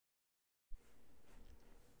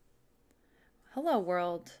Hello,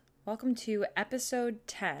 world. Welcome to episode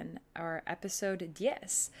 10 or episode 10.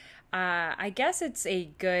 I guess it's a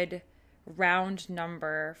good round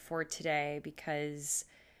number for today because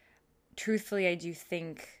truthfully, I do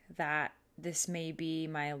think that this may be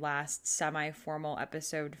my last semi formal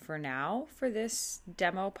episode for now for this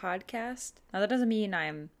demo podcast. Now, that doesn't mean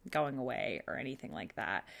I'm going away or anything like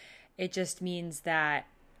that. It just means that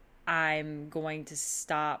I'm going to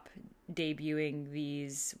stop debuting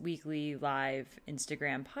these weekly live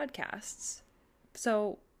Instagram podcasts.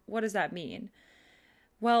 So, what does that mean?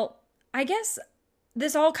 Well, I guess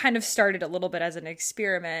this all kind of started a little bit as an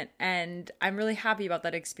experiment, and I'm really happy about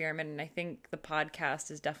that experiment, and I think the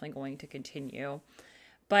podcast is definitely going to continue.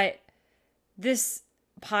 But this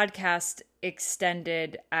podcast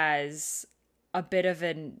extended as a bit of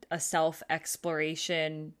a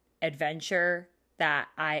self-exploration adventure that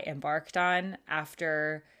I embarked on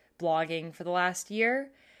after blogging for the last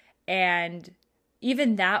year. And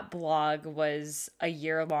even that blog was a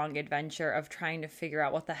year-long adventure of trying to figure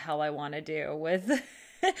out what the hell I want to do with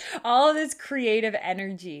all of this creative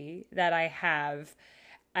energy that I have.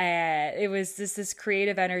 It was this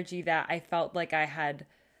creative energy that I felt like I had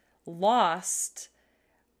lost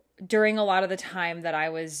during a lot of the time that I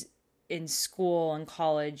was in school and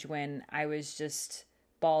college when I was just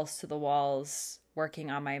balls to the walls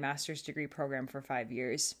working on my master's degree program for 5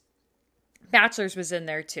 years. Bachelor's was in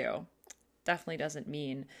there too. Definitely doesn't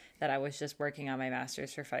mean that I was just working on my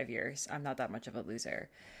master's for 5 years. I'm not that much of a loser.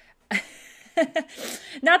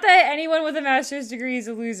 Not that anyone with a master's degree is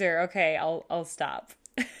a loser. Okay, I'll stop.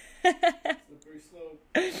 Slippery slope.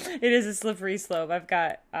 It is a slippery slope. I've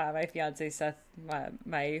got my fiance Seth,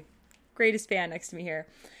 my greatest fan, next to me here.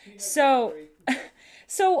 So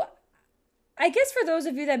I guess for those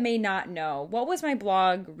of you that may not know, what was my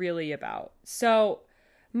blog really about? So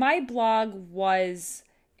my blog was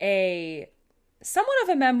somewhat of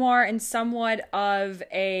a memoir and somewhat of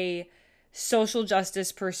a social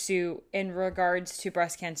justice pursuit in regards to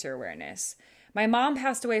breast cancer awareness. My mom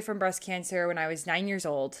passed away from breast cancer when I was 9 years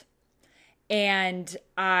old, and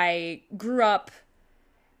I grew up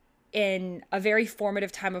in a very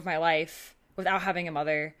formative time of my life without having a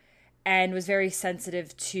mother, and was very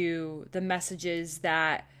sensitive to the messages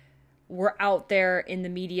that were out there in the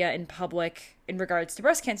media in public in regards to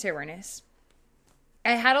breast cancer awareness.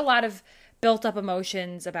 I had a lot of built up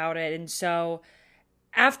emotions about it. And so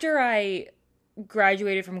after I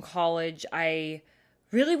graduated from college, I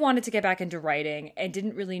really wanted to get back into writing and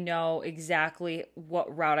didn't really know exactly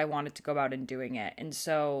what route I wanted to go about in doing it. And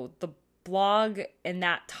so the blog and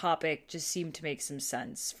that topic just seemed to make some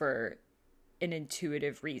sense for an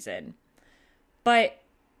intuitive reason. But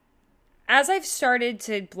as I've started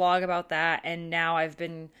to blog about that, and now I've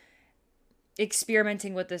been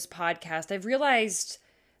experimenting with this podcast, I've realized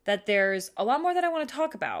that there's a lot more that I want to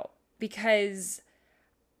talk about, because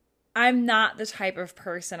I'm not the type of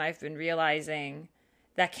person, I've been realizing,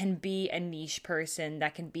 that can be a niche person,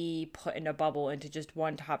 that can be put in a bubble into just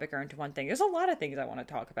one topic or into one thing. There's a lot of things I want to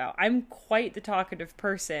talk about. I'm quite the talkative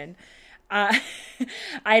person.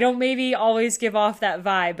 I don't maybe always give off that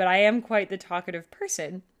vibe, but I am quite the talkative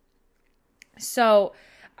person. So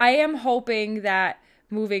I am hoping that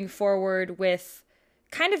moving forward with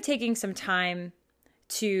kind of taking some time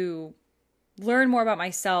to learn more about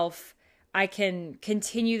myself, I can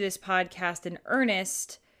continue this podcast in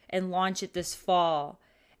earnest and launch it this fall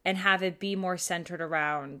and have it be more centered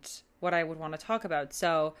around what I would want to talk about.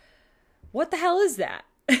 So what the hell is that?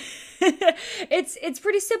 It's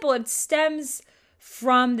pretty simple. It stems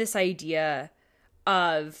from this idea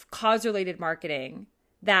of cause-related marketing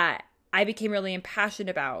that I became really impassioned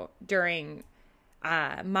about during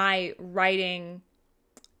my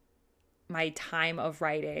time of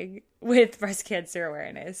writing with breast cancer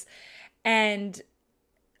awareness. And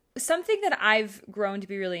something that I've grown to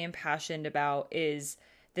be really impassioned about is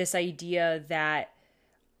this idea that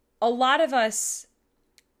a lot of us,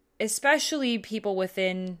 especially people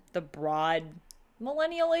within the broad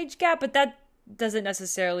millennial age gap, but that doesn't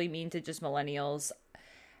necessarily mean to just millennials,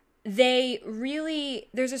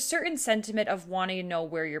 there's a certain sentiment of wanting to know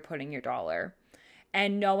where you're putting your dollar,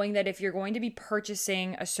 and knowing that if you're going to be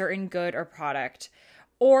purchasing a certain good or product,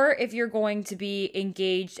 or if you're going to be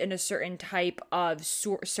engaged in a certain type of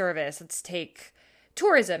service, let's take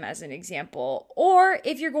tourism as an example, or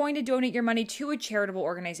if you're going to donate your money to a charitable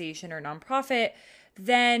organization or nonprofit,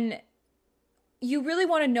 then you really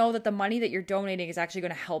want to know that the money that you're donating is actually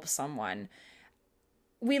going to help someone.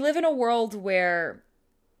 We live in a world where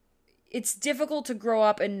it's difficult to grow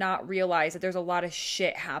up and not realize that there's a lot of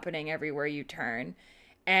shit happening everywhere you turn.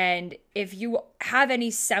 And if you have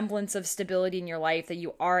any semblance of stability in your life that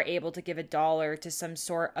you are able to give $1 to some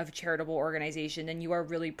sort of charitable organization, then you are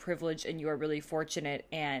really privileged and you are really fortunate.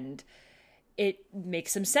 And it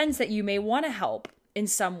makes some sense that you may want to help in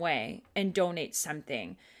some way and donate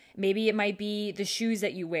something. Maybe it might be the shoes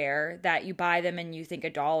that you wear, that you buy them and you think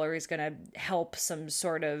 $1 is going to help some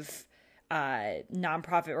sort of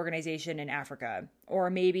nonprofit organization in Africa. Or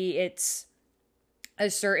maybe it's a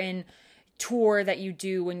certain tour that you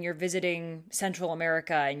do when you're visiting Central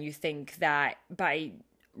America and you think that by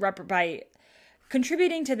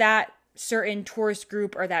contributing to that certain tourist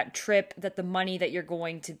group or that trip, that the money that you're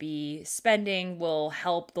going to be spending will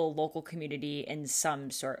help the local community in some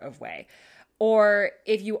sort of way. Or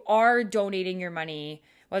if you are donating your money,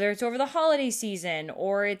 whether it's over the holiday season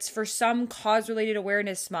or it's for some cause-related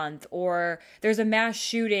awareness month, or there's a mass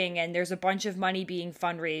shooting and there's a bunch of money being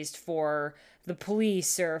fundraised for the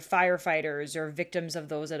police or firefighters or victims of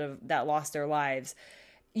those that lost their lives,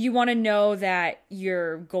 you want to know that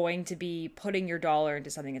you're going to be putting your dollar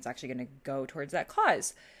into something that's actually going to go towards that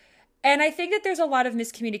cause. And I think that there's a lot of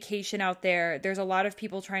miscommunication out there. There's a lot of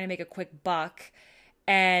people trying to make a quick buck,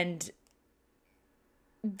 and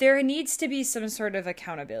there needs to be some sort of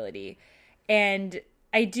accountability. And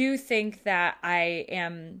I do think that I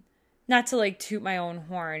am, not to like toot my own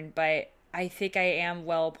horn, but I think I am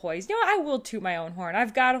well poised. You know, I will toot my own horn.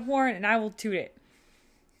 I've got a horn and I will toot it.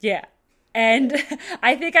 Yeah. And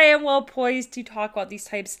I think I am well poised to talk about these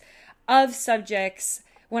types of subjects.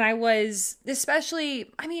 When I was,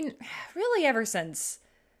 especially, I mean, really ever since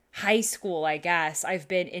high school, I guess, I've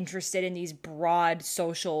been interested in these broad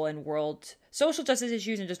social justice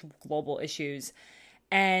issues and just global issues.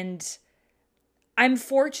 And I'm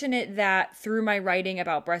fortunate that through my writing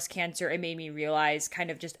about breast cancer, it made me realize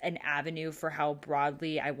kind of just an avenue for how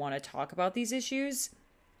broadly I want to talk about these issues.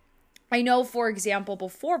 I know, for example,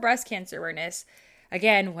 before breast cancer awareness,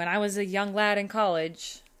 again, when I was a young lad in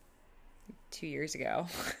college, 2 years ago.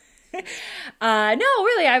 No,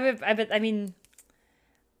 really, I mean,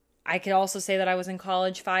 I could also say that I was in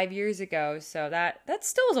college 5 years ago, so that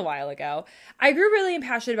still was a while ago. I grew really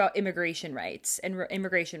passionate about immigration rights and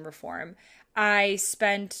immigration reform. I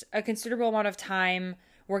spent a considerable amount of time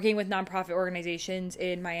working with nonprofit organizations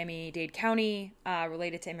in Miami-Dade County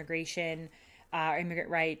related to immigration, immigrant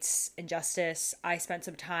rights, and justice. I spent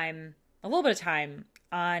a little bit of time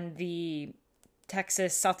on the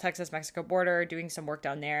South Texas-Mexico border, doing some work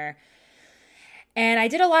down there. And I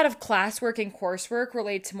did a lot of classwork and coursework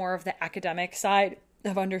related to more of the academic side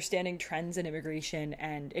of understanding trends in immigration,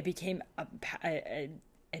 and it became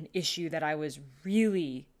an issue that I was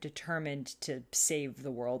really determined to save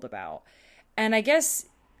the world about. And I guess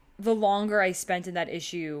the longer I spent in that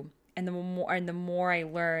issue and the more I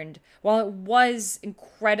learned, while it was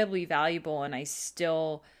incredibly valuable, and I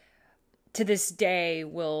still to this day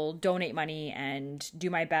will donate money and do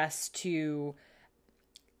my best to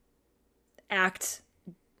act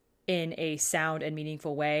in a sound and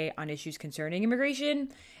meaningful way on issues concerning immigration,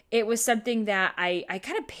 it was something that I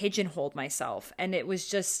kind of pigeonholed myself. And it was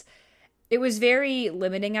very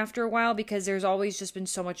limiting after a while, because there's always just been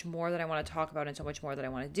so much more that I want to talk about and so much more that I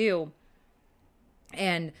want to do.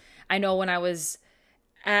 And I know when I was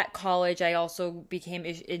at college, I also became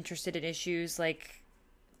interested in issues like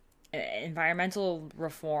environmental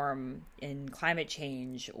reform and climate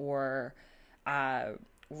change, or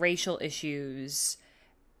racial issues,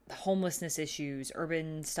 homelessness issues,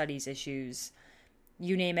 urban studies issues,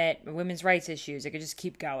 you name it, women's rights issues. I could just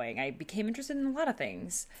keep going. I became interested in a lot of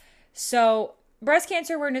things. So breast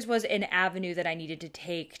cancer awareness was an avenue that I needed to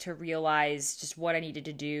take to realize just what I needed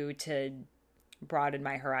to do to broaden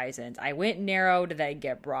my horizons. I went narrow to then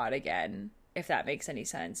get broad again, if that makes any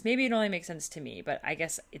sense. Maybe it only makes sense to me, but I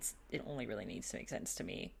guess it only really needs to make sense to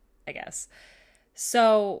me, I guess.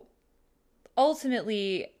 So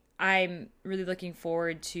ultimately, I'm really looking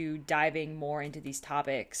forward to diving more into these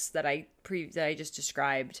topics that I just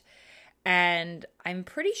described. And I'm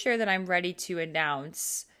pretty sure that I'm ready to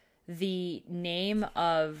announce the name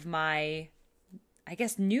of my, I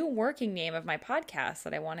guess, new working name of my podcast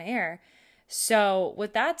that I want to air. So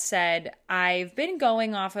with that said, I've been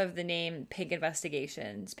going off of the name Pink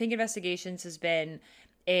Investigations. Pink Investigations has been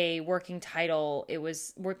a working title. A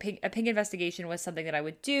Pink Investigation was something that I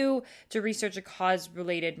would do to research a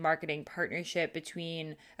cause-related marketing partnership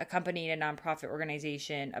between a company and a nonprofit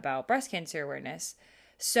organization about breast cancer awareness.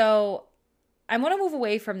 So I want to move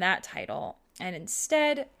away from that title, and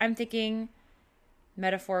instead I'm thinking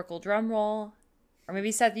metaphorical drum roll, or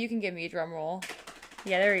maybe Seth, you can give me a drum roll.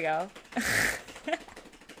 Yeah, there we go.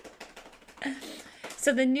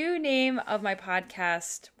 So the new name of my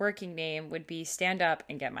podcast, working name, would be Stand Up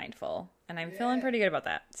and Get Mindful. And I'm feeling pretty good about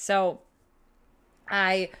that. So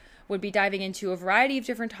I would be diving into a variety of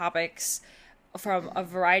different topics from a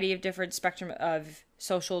variety of different spectrum of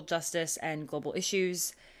social justice and global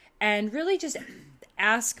issues, and really just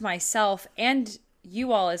ask myself and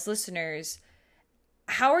you all as listeners,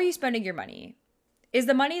 how are you spending your money? Is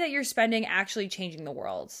the money that you're spending actually changing the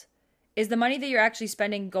world? Is the money that you're actually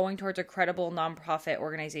spending going towards a credible nonprofit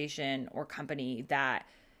organization or company that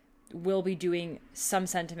will be doing some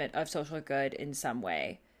sentiment of social good in some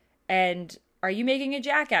way? And are you making a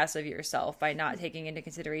jackass of yourself by not taking into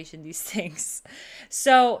consideration these things?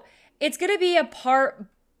 So it's going to be a part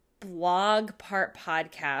blog, part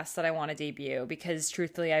podcast that I want to debut because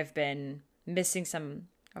truthfully, I've been missing some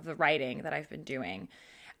of the writing that I've been doing.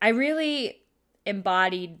 I really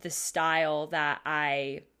embodied the style that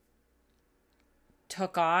I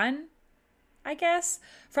took on, I guess,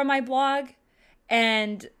 from my blog.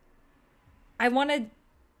 And I want to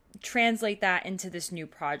translate that into this new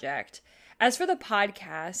project. As for the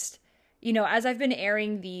podcast, as I've been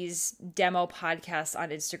airing these demo podcasts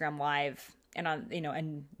on Instagram Live and on,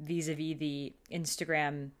 and vis-a-vis the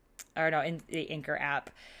Instagram, in the Anchor app,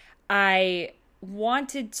 I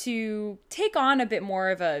wanted to take on a bit more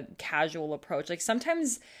of a casual approach. Like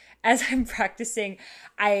sometimes as I'm practicing,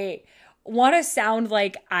 I want to sound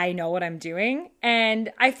like I know what I'm doing.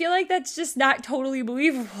 And I feel like that's just not totally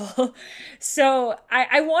believable. So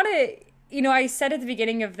I want to, I said at the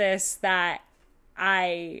beginning of this that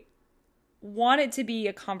I want it to be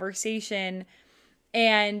a conversation,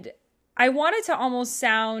 and I want it to almost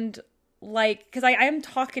sound like, because I am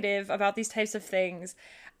talkative about these types of things.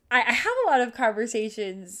 I have a lot of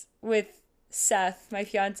conversations with Seth, my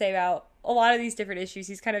fiance, about a lot of these different issues.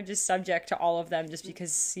 He's kind of just subject to all of them just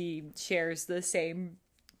because he shares the same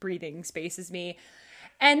breathing space as me.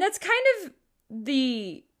 And that's kind of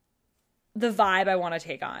the vibe I want to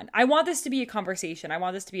take on. I want this to be a conversation. I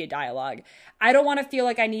want this to be a dialogue. I don't want to feel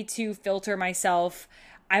like I need to filter myself.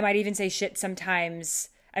 I might even say shit sometimes.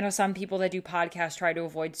 I know some people that do podcasts try to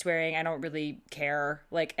avoid swearing. I don't really care.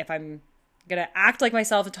 Like if I'm going to act like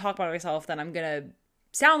myself and talk about myself, then I'm going to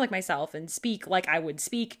sound like myself and speak like I would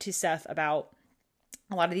speak to Seth about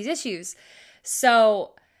a lot of these issues.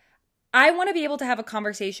 So I want to be able to have a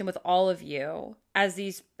conversation with all of you as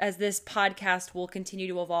this podcast will continue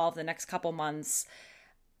to evolve the next couple months.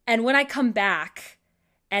 And when I come back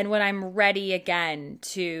and when I'm ready again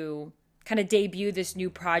to kind of debut this new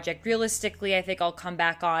project, realistically, I think I'll come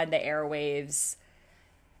back on the airwaves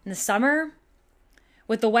in the summer,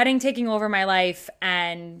 with the wedding taking over my life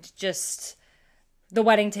and just the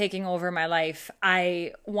wedding taking over my life.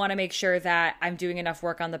 I want to make sure that I'm doing enough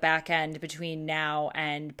work on the back end between now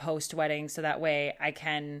and post-wedding so that way I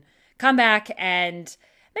can come back and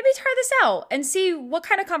maybe try this out and see what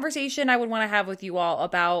kind of conversation I would want to have with you all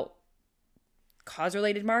about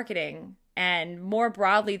cause-related marketing. And more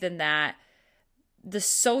broadly than that, the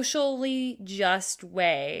socially just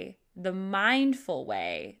way, the mindful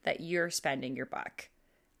way that you're spending your buck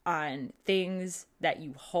on things that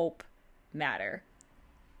you hope matter.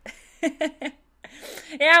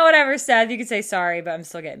 Yeah, whatever, Seth. You can say sorry, but I'm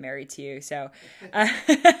still getting married to you. So,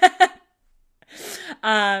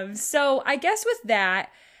 so I guess with that,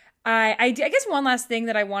 I guess one last thing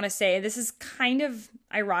that I want to say. This is kind of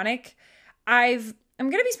ironic. I'm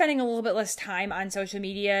going to be spending a little bit less time on social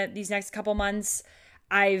media these next couple months.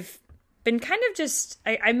 I've been kind of just,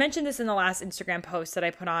 I mentioned this in the last Instagram post that I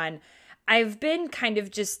put on. I've been kind of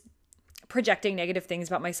just projecting negative things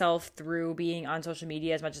about myself through being on social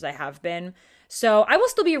media as much as I have been. So I will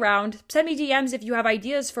still be around. Send me DMs if you have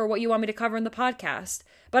ideas for what you want me to cover in the podcast.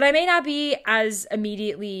 But I may not be as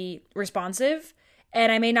immediately responsive, and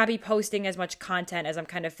I may not be posting as much content as I'm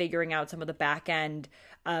kind of figuring out some of the back end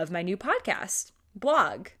of my new podcast,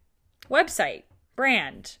 blog, website,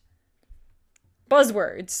 brand,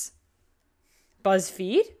 buzzwords,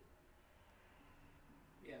 BuzzFeed,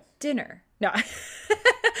 Yes. Dinner. No,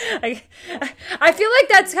 I feel like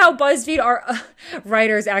that's how BuzzFeed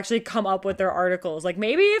writers actually come up with their articles. Like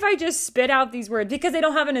maybe if I just spit out these words, because they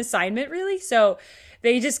don't have an assignment really. So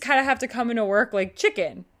they just kind of have to come into work like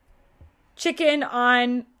chicken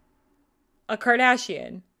on a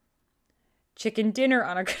Kardashian, chicken dinner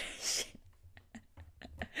on a Kardashian.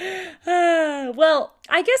 Well,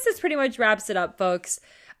 I guess this pretty much wraps it up, folks.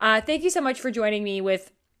 Thank you so much for joining me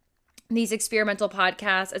with these experimental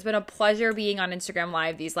podcasts. It's been a pleasure being on Instagram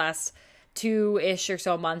Live these last 2-ish or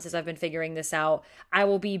so months as I've been figuring this out. I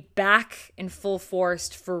will be back in full force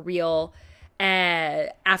for real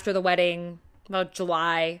after the wedding, about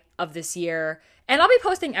July of this year. And I'll be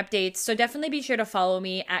posting updates, so definitely be sure to follow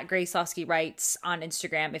me at Grace Slosky Writes on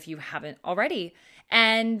Instagram if you haven't already.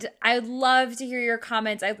 And I'd love to hear your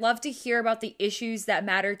comments. I'd love to hear about the issues that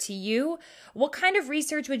matter to you. What kind of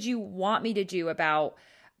research would you want me to do about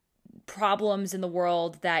problems in the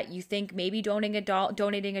world that you think maybe donating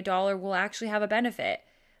a dollar will actually have a benefit?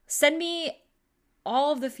 Send me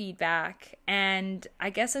all of the feedback, and I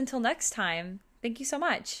guess until next time, thank you so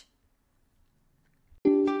much.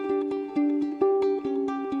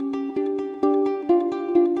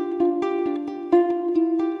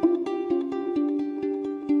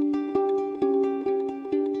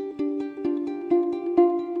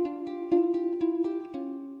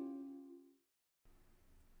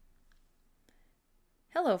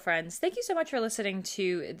 Hello, friends. Thank you so much for listening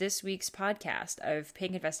to this week's podcast of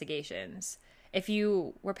Pink Investigations. If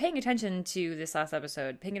you were paying attention to this last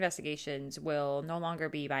episode, Pink Investigations will no longer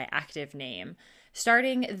be my active name.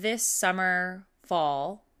 Starting this summer,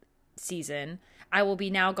 fall season, I will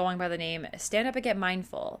be now going by the name Stand Up and Get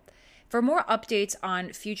Mindful. For more updates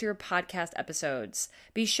on future podcast episodes,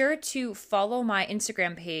 be sure to follow my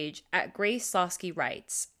Instagram page at Grace Slosky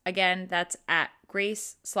Writes. Again, that's at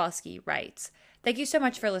Grace Slosky Writes. Thank you so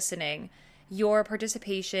much for listening. Your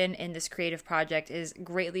participation in this creative project is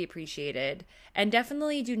greatly appreciated. And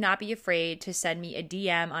definitely do not be afraid to send me a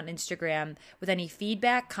DM on Instagram with any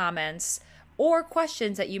feedback, comments, or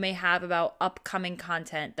questions that you may have about upcoming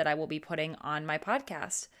content that I will be putting on my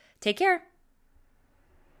podcast. Take care.